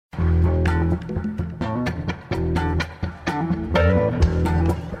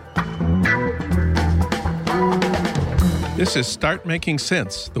This is Start Making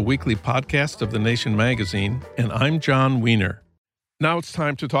Sense, the weekly podcast of The Nation magazine, and I'm John Wiener. Now it's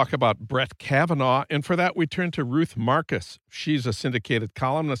time to talk about Brett Kavanaugh, and for that we turn to Ruth Marcus. She's a syndicated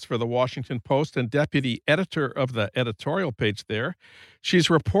columnist for The Washington Post and deputy editor of the editorial page there. She's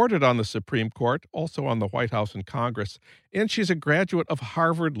reported on the Supreme Court, also on the White House and Congress, and she's a graduate of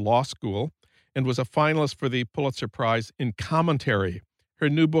Harvard Law School and was a finalist for the Pulitzer Prize in commentary. Her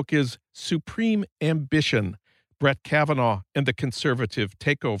new book is Supreme Ambition: Brett Kavanaugh and the Conservative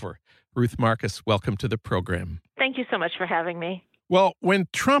Takeover. Ruth Marcus, welcome to the program. Thank you so much for having me. Well, when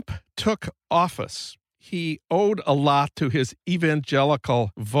Trump took office, he owed a lot to his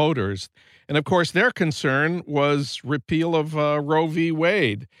evangelical voters. And of course, their concern was repeal of Roe v.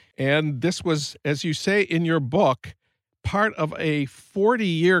 Wade. And this was, as you say in your book, part of a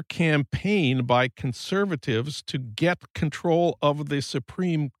 40-year campaign by conservatives to get control of the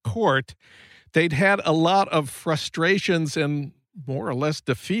Supreme Court. They'd had a lot of frustrations and more or less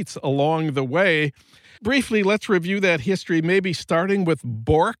defeats along the way. Briefly, let's review that history, maybe starting with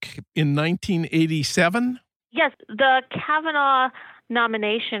Bork in 1987. Yes, the Kavanaugh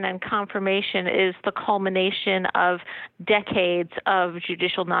nomination and confirmation is the culmination of decades of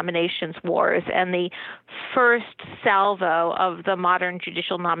judicial nominations wars, and the first salvo of the modern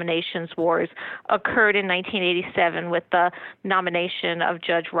judicial nominations wars occurred in 1987 with the nomination of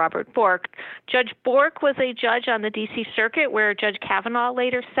Judge Robert Bork. Judge Bork was a judge on the D.C. Circuit where Judge Kavanaugh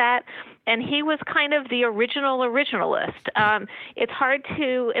later sat, and he was kind of the originalist. It's hard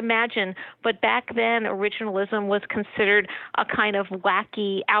to imagine, but back then originalism was considered a kind of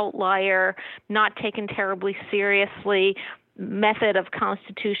wacky outlier, not taken terribly seriously method of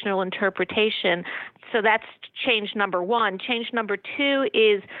constitutional interpretation. So that's change number one. Change number two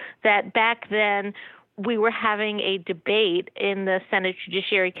is that back then we were having a debate in the Senate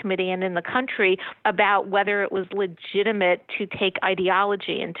Judiciary Committee and in the country about whether it was legitimate to take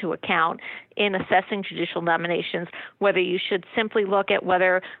ideology into account in assessing judicial nominations, whether you should simply look at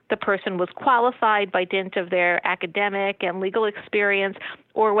whether the person was qualified by dint of their academic and legal experience,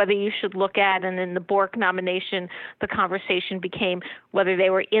 or whether you should look at, and in the Bork nomination, the conversation became whether they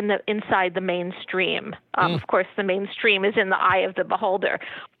were inside the mainstream. Of course, the mainstream is in the eye of the beholder.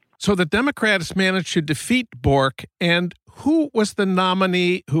 So the Democrats managed to defeat Bork, and who was the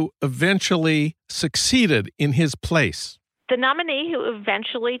nominee who eventually succeeded in his place? The nominee who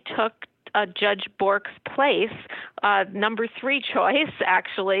eventually took Judge Bork's place, number three choice,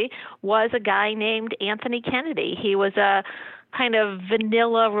 actually, was a guy named Anthony Kennedy. He was a kind of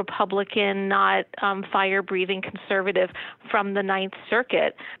vanilla Republican, not fire-breathing conservative from the Ninth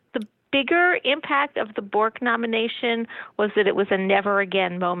Circuit. The bigger impact of the Bork nomination was that it was a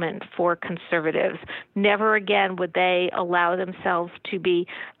never-again moment for conservatives. Never again would they allow themselves to be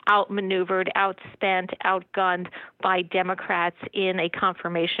outmaneuvered, outspent, outgunned by Democrats in a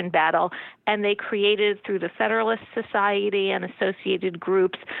confirmation battle. And they created, through the Federalist Society and associated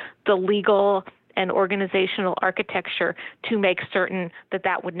groups, the legal and organizational architecture to make certain that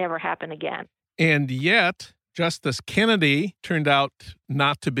that would never happen again. And yet, Justice Kennedy turned out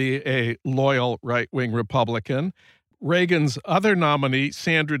not to be a loyal right-wing Republican. Reagan's other nominee,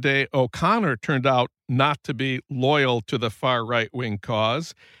 Sandra Day O'Connor, turned out not to be loyal to the far right-wing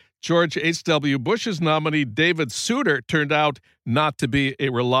cause. George H.W. Bush's nominee, David Souter, turned out not to be a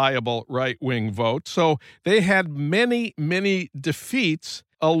reliable right-wing vote. So they had many, many defeats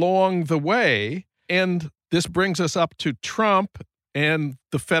along the way. And this brings us up to Trump and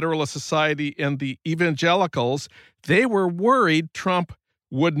the Federalist Society and the evangelicals. They were worried Trump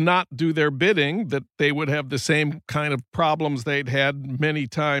would not do their bidding, that they would have the same kind of problems they'd had many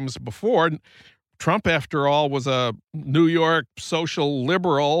times before. Trump, after all, was a New York social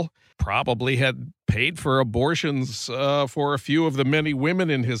liberal, probably had paid for abortions for a few of the many women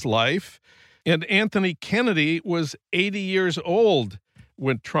in his life. And Anthony Kennedy was 80 years old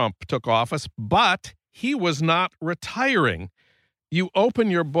when Trump took office, but he was not retiring. You open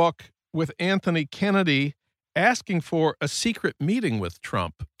your book with Anthony Kennedy asking for a secret meeting with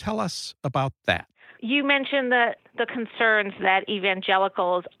Trump. Tell us about that. You mentioned the concerns that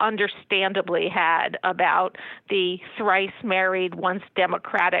evangelicals understandably had about the thrice-married, once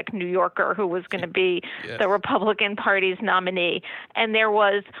Democratic New Yorker who was going to be the Republican Party's nominee. And there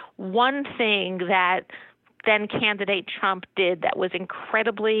was one thing that then candidate Trump did that was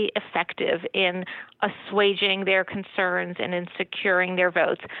incredibly effective in assuaging their concerns and in securing their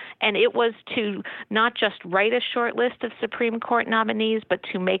votes. And it was to not just write a short list of Supreme Court nominees, but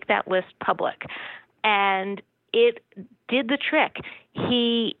to make that list public. And it did the trick.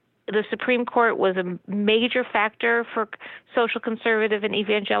 The Supreme Court was a major factor for social conservative and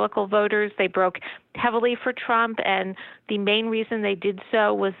evangelical voters. They broke heavily for Trump, and the main reason they did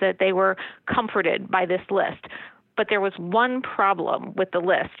so was that they were comforted by this list. But there was one problem with the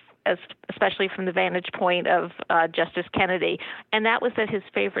list, especially from the vantage point of Justice Kennedy, and that was that his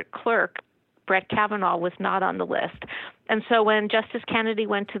favorite clerk, Brett Kavanaugh, was not on the list. And so when Justice Kennedy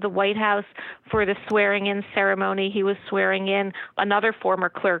went to the White House for the swearing-in ceremony, he was swearing in another former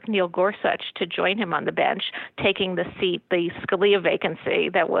clerk, Neil Gorsuch, to join him on the bench, taking the seat, the Scalia vacancy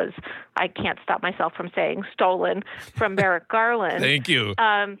that was, I can't stop myself from saying, stolen from Merrick Garland. Thank you.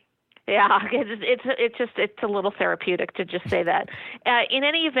 Yeah, it's a little therapeutic to just say that. In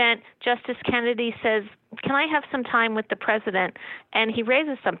any event, Justice Kennedy says, "Can I have some time with the president?" And he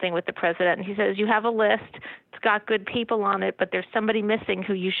raises something with the president. And he says, "You have a list. It's got good people on it, but there's somebody missing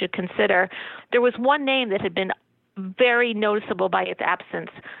who you should consider." There was one name that had been very noticeable by its absence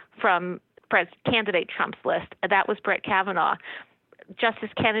from candidate Trump's list. That was Brett Kavanaugh. Justice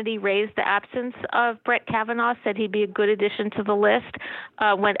Kennedy raised the absence of Brett Kavanaugh, said he'd be a good addition to the list.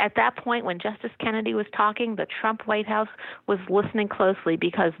 At that point, when Justice Kennedy was talking, the Trump White House was listening closely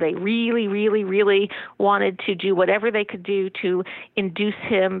because they really, really, really wanted to do whatever they could do to induce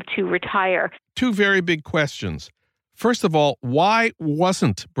him to retire. Two very big questions. First of all, why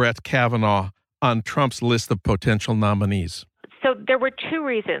wasn't Brett Kavanaugh on Trump's list of potential nominees? So there were two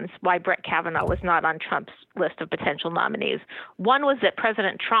reasons why Brett Kavanaugh was not on Trump's list of potential nominees. One was that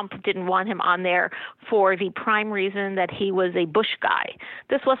President Trump didn't want him on there for the prime reason that he was a Bush guy.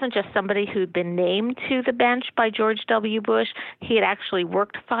 This wasn't just somebody who'd been named to the bench by George W. Bush. He had actually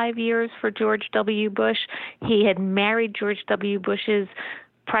worked 5 years for George W. Bush. He had married George W. Bush's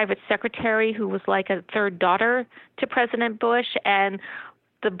private secretary, who was like a third daughter to President Bush, and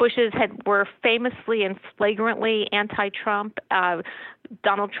the Bushes were famously and flagrantly anti-Trump.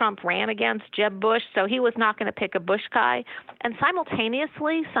 Donald Trump ran against Jeb Bush, so he was not going to pick a Bush guy. And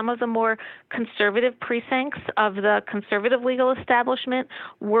simultaneously, some of the more conservative precincts of the conservative legal establishment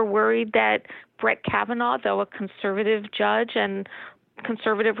were worried that Brett Kavanaugh, though a conservative judge and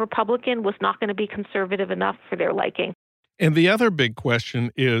conservative Republican, was not going to be conservative enough for their liking. And the other big question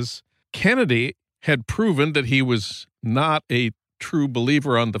is, Kennedy had proven that he was not a true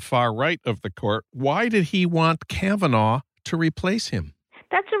believer on the far right of the court. Why did he want Kavanaugh to replace him?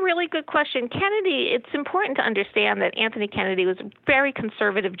 That's a really good question. Kennedy, it's important to understand that Anthony Kennedy was a very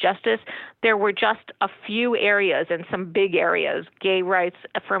conservative justice. There were just a few areas and some big areas, gay rights,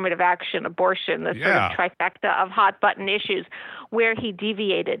 affirmative action, abortion, the sort of trifecta of hot button issues where he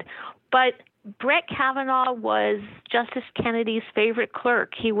deviated. But Brett Kavanaugh was Justice Kennedy's favorite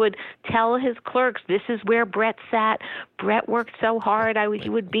clerk. He would tell his clerks, "This is where Brett sat. Brett worked so hard. He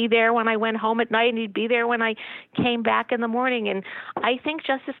would be there when I went home at night, and he'd be there when I came back in the morning." And I think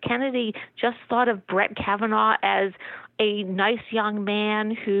Justice Kennedy just thought of Brett Kavanaugh as a nice young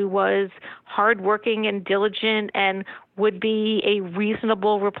man who was hardworking and diligent and would be a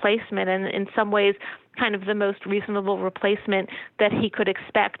reasonable replacement, and in some ways kind of the most reasonable replacement that he could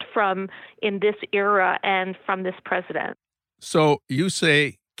expect from in this era and from this president. So you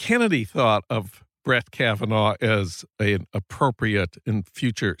say Kennedy thought of Brett Kavanaugh as an appropriate and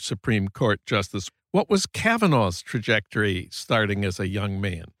future Supreme Court justice. What was Kavanaugh's trajectory starting as a young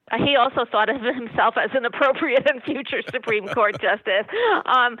man? He also thought of himself as an appropriate and future Supreme Court justice.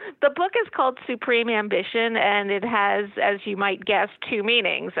 The book is called Supreme Ambition, and it has, as you might guess, two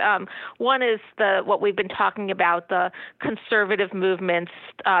meanings. One is what we've been talking about, the conservative movement's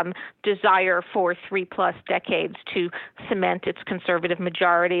desire for 3+ decades to cement its conservative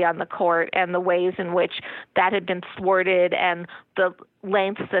majority on the court, and the ways in which that had been thwarted, and the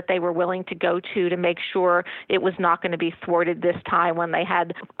lengths that they were willing to go to make sure it was not going to be thwarted this time when they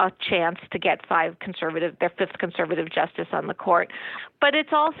had a chance to get their fifth conservative justice on the court. But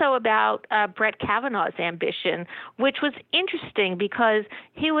it's also about Brett Kavanaugh's ambition, which was interesting because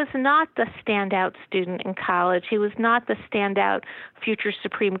he was not the standout student in college. He was not the standout future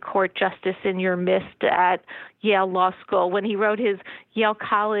Supreme Court justice in your midst at Yale Law School. When he wrote his Yale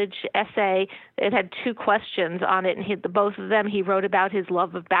College essay, it had 2 questions on it, and both of them he wrote about his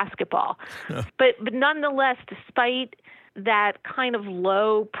love of basketball. But nonetheless, despite that kind of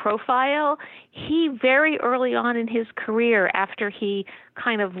low profile, he very early on in his career, after he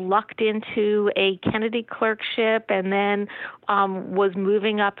kind of lucked into a Kennedy clerkship and then was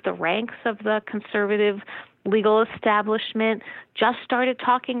moving up the ranks of the conservative legal establishment just started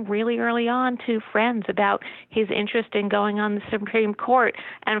talking really early on to friends about his interest in going on the Supreme Court.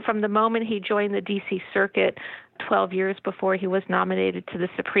 And from the moment he joined the D.C. Circuit 12 years before he was nominated to the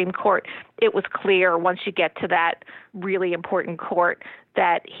Supreme Court, it was clear once you get to that really important court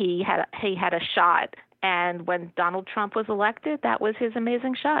that he had a shot. And when Donald Trump was elected, that was his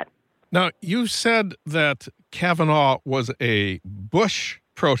amazing shot. Now, you said that Kavanaugh was a Bush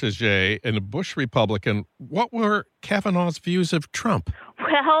protege and a Bush Republican. What were Kavanaugh's views of Trump?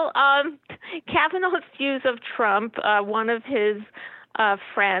 Well, Kavanaugh's views of Trump, one of his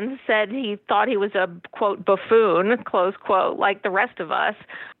friends said he thought he was a, quote, buffoon, close quote, like the rest of us.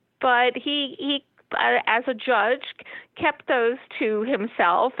 But he as a judge, kept those to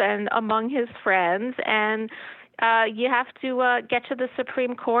himself and among his friends. And you have to get to the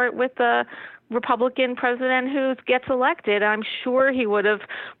Supreme Court with a Republican president who gets elected. I'm sure he would have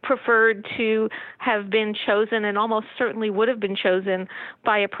preferred to have been chosen, and almost certainly would have been chosen,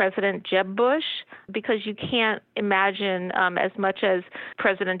 by a President Jeb Bush, because you can't imagine, as much as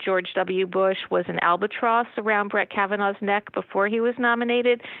President George W. Bush was an albatross around Brett Kavanaugh's neck before he was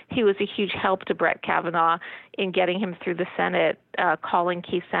nominated, he was a huge help to Brett Kavanaugh in getting him through the Senate, calling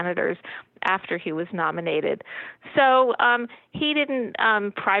key senators after he was nominated. So he didn't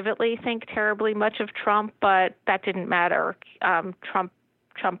privately think terribly much of Trump, but that didn't matter. Trump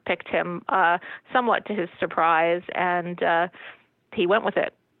picked him somewhat to his surprise, and he went with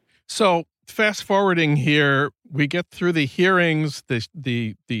it. So fast forwarding here, we get through the hearings,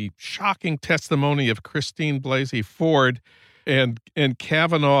 the shocking testimony of Christine Blasey Ford, and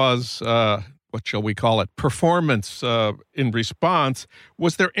Kavanaugh's what shall we call it, performance in response.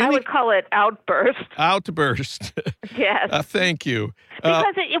 Was there any... I would call it outburst. Outburst. Yes. Thank you.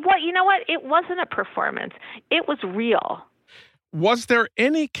 Because you know what? It wasn't a performance. It was real. Was there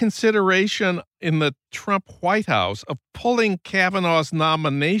any consideration in the Trump White House of pulling Kavanaugh's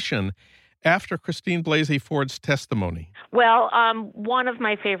nomination after Christine Blasey Ford's testimony? Well, one of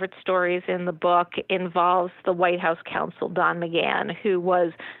my favorite stories in the book involves the White House counsel, Don McGahn, who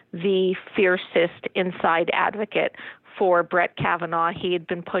was the fiercest inside advocate for Brett Kavanaugh. He had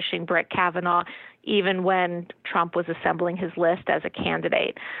been pushing Brett Kavanaugh even when Trump was assembling his list as a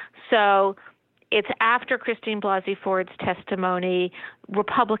candidate. So it's after Christine Blasey Ford's testimony.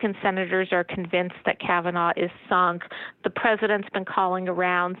 Republican senators are convinced that Kavanaugh is sunk. The president's been calling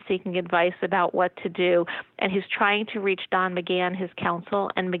around seeking advice about what to do, and he's trying to reach Don McGahn, his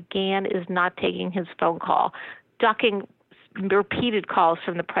counsel, and McGahn is not taking his phone call, ducking repeated calls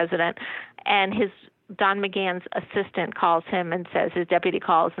from the president. And Don McGahn's assistant calls him and says, his deputy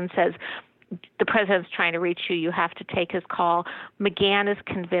calls and says, the president's trying to reach you. You have to take his call. McGahn is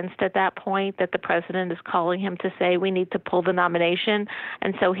convinced at that point that the president is calling him to say, we need to pull the nomination.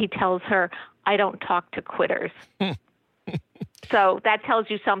 And so he tells her, I don't talk to quitters. So that tells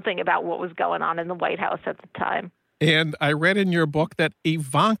you something about what was going on in the White House at the time. And I read in your book that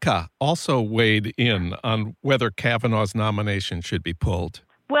Ivanka also weighed in on whether Kavanaugh's nomination should be pulled.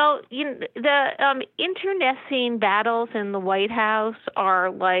 Well, the internecine battles in the White House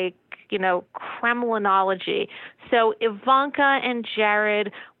are like, Kremlinology. So Ivanka and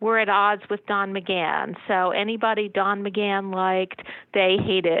Jared were at odds with Don McGahn. So anybody Don McGahn liked, they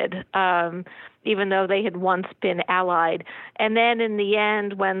hated, even though they had once been allied. And then in the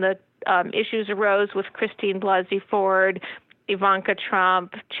end, when the issues arose with Christine Blasey Ford, Ivanka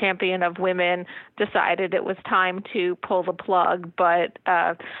Trump, champion of women, decided it was time to pull the plug, but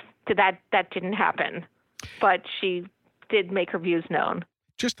that didn't happen. But she did make her views known.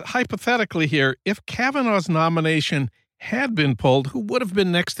 Just hypothetically here, if Kavanaugh's nomination had been pulled, who would have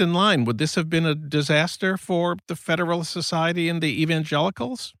been next in line? Would this have been a disaster for the Federalist Society and the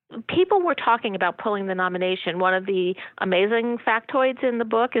evangelicals? People were talking about pulling the nomination. One of the amazing factoids in the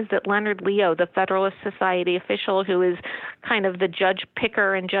book is that Leonard Leo, the Federalist Society official who is kind of the judge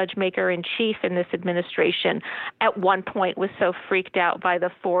picker and judge maker in chief in this administration, at one point was so freaked out by the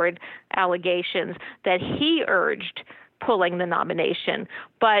Ford allegations that he urged pulling the nomination.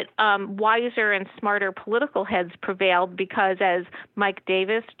 But wiser and smarter political heads prevailed because, as Mike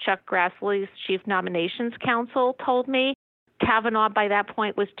Davis, Chuck Grassley's chief nominations counsel, told me, Kavanaugh by that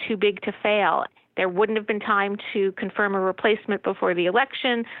point was too big to fail. There wouldn't have been time to confirm a replacement before the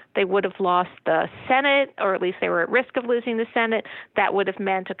election. They would have lost the Senate, or at least they were at risk of losing the Senate. That would have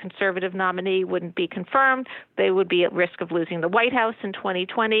meant a conservative nominee wouldn't be confirmed. They would be at risk of losing the White House in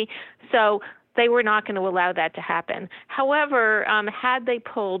 2020. So they were not going to allow that to happen. However, had they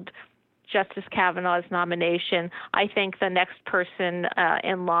pulled Justice Kavanaugh's nomination, I think the next person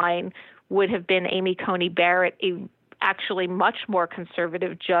in line would have been Amy Coney Barrett, actually much more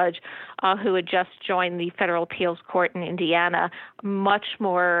conservative judge who had just joined the federal appeals court in Indiana, much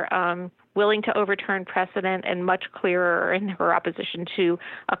more willing to overturn precedent and much clearer in her opposition to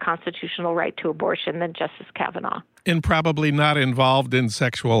a constitutional right to abortion than Justice Kavanaugh. And probably not involved in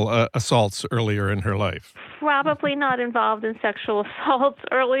sexual assaults earlier in her life. Probably not involved in sexual assaults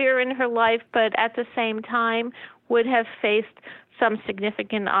earlier in her life, but at the same time would have faced some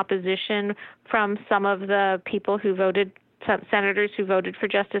significant opposition from some of the people who voted, some senators who voted for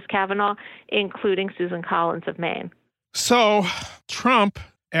Justice Kavanaugh, including Susan Collins of Maine. So Trump,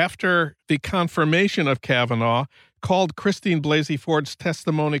 after the confirmation of Kavanaugh, called Christine Blasey Ford's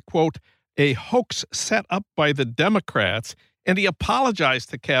testimony, quote, a hoax set up by the Democrats, and he apologized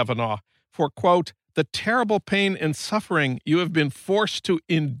to Kavanaugh for, quote, the terrible pain and suffering you have been forced to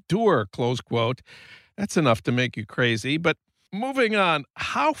endure, close quote. That's enough to make you crazy. But moving on,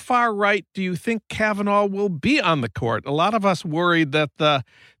 how far right do you think Kavanaugh will be on the court? A lot of us worried that the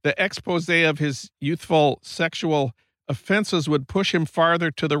expose of his youthful sexual offenses would push him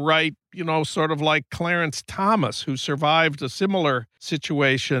farther to the right, sort of like Clarence Thomas, who survived a similar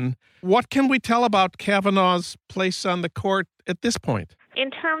situation. What can we tell about Kavanaugh's place on the court at this point?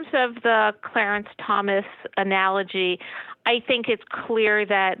 In terms of the Clarence Thomas analogy, I think it's clear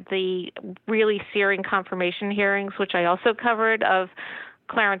that the really searing confirmation hearings, which I also covered, of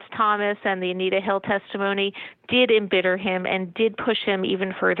Clarence Thomas and the Anita Hill testimony did embitter him and did push him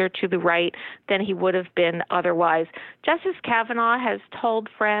even further to the right than he would have been otherwise. Justice Kavanaugh has told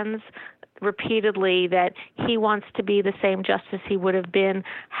friends repeatedly that he wants to be the same justice he would have been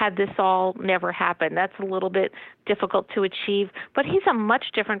had this all never happened. That's a little bit difficult to achieve, but he's a much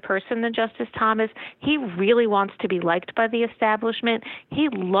different person than Justice Thomas. He really wants to be liked by the establishment. He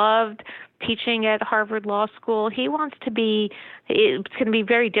loved teaching at Harvard Law School. He wants to be, it's going to be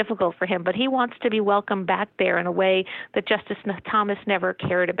very difficult for him, but he wants to be welcomed back there in a way that Justice Thomas never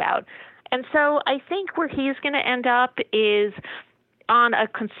cared about. And so I think where he's going to end up is on a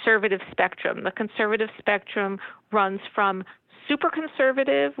conservative spectrum. The conservative spectrum runs from super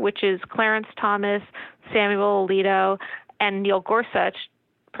conservative, which is Clarence Thomas, Samuel Alito, and Neil Gorsuch,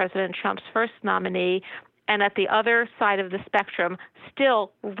 President Trump's first nominee. And at the other side of the spectrum,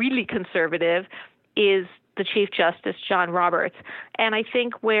 still really conservative, is the Chief Justice, John Roberts. And I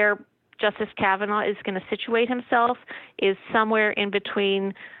think where Justice Kavanaugh is going to situate himself is somewhere in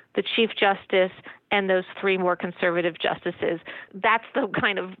between the Chief Justice and those three more conservative justices. That's the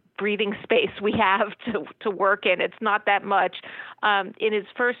kind of breathing space we have to work in. It's not that much. In his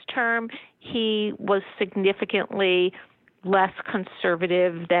first term, he was significantly less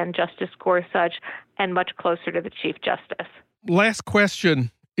conservative than Justice Gorsuch and much closer to the Chief Justice. Last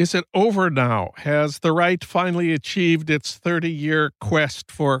question. Is it over now? Has the right finally achieved its 30-year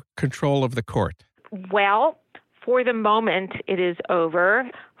quest for control of the court? Well, for the moment, it is over.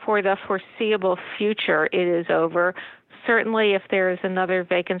 For the foreseeable future, it is over. Certainly, if there is another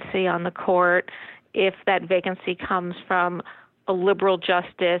vacancy on the court, if that vacancy comes from a liberal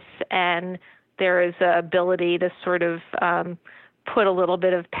justice and there is an ability to sort of put a little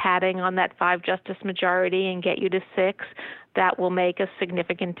bit of padding on that 5-justice majority and get you to 6, that will make a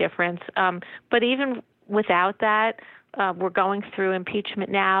significant difference. But even without that, we're going through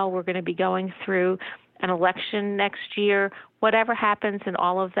impeachment now. We're going to be going through an election next year. Whatever happens in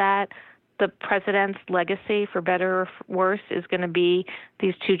all of that, the president's legacy, for better or worse, is going to be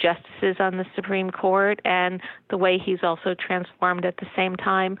these 2 justices on the Supreme Court and the way he's also transformed at the same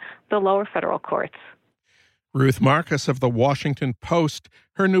time the lower federal courts. Ruth Marcus of the Washington Post.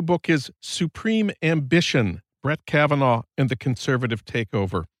 Her new book is Supreme Ambition, Brett Kavanaugh and the Conservative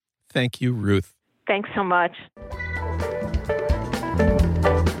Takeover. Thank you, Ruth. Thanks so much.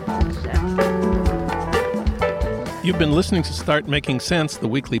 You've been listening to Start Making Sense, the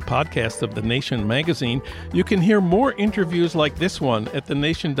weekly podcast of The Nation magazine. You can hear more interviews like this one at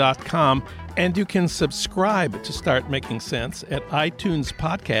thenation.com, and you can subscribe to Start Making Sense at iTunes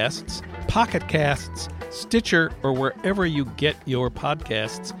Podcasts, Pocket Casts, Stitcher, or wherever you get your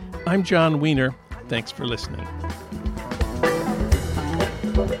podcasts. I'm John Wiener. Thanks for listening.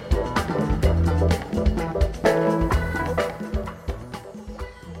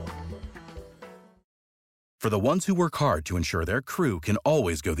 For the ones who work hard to ensure their crew can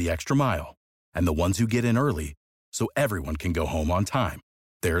always go the extra mile, and the ones who get in early so everyone can go home on time,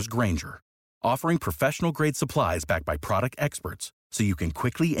 there's Grainger, offering professional-grade supplies backed by product experts so you can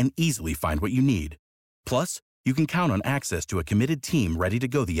quickly and easily find what you need. Plus, you can count on access to a committed team ready to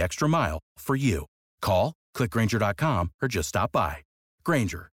go the extra mile for you. Call, click Grainger.com, or just stop by.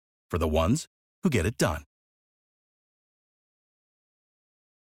 Grainger, for the ones who get it done.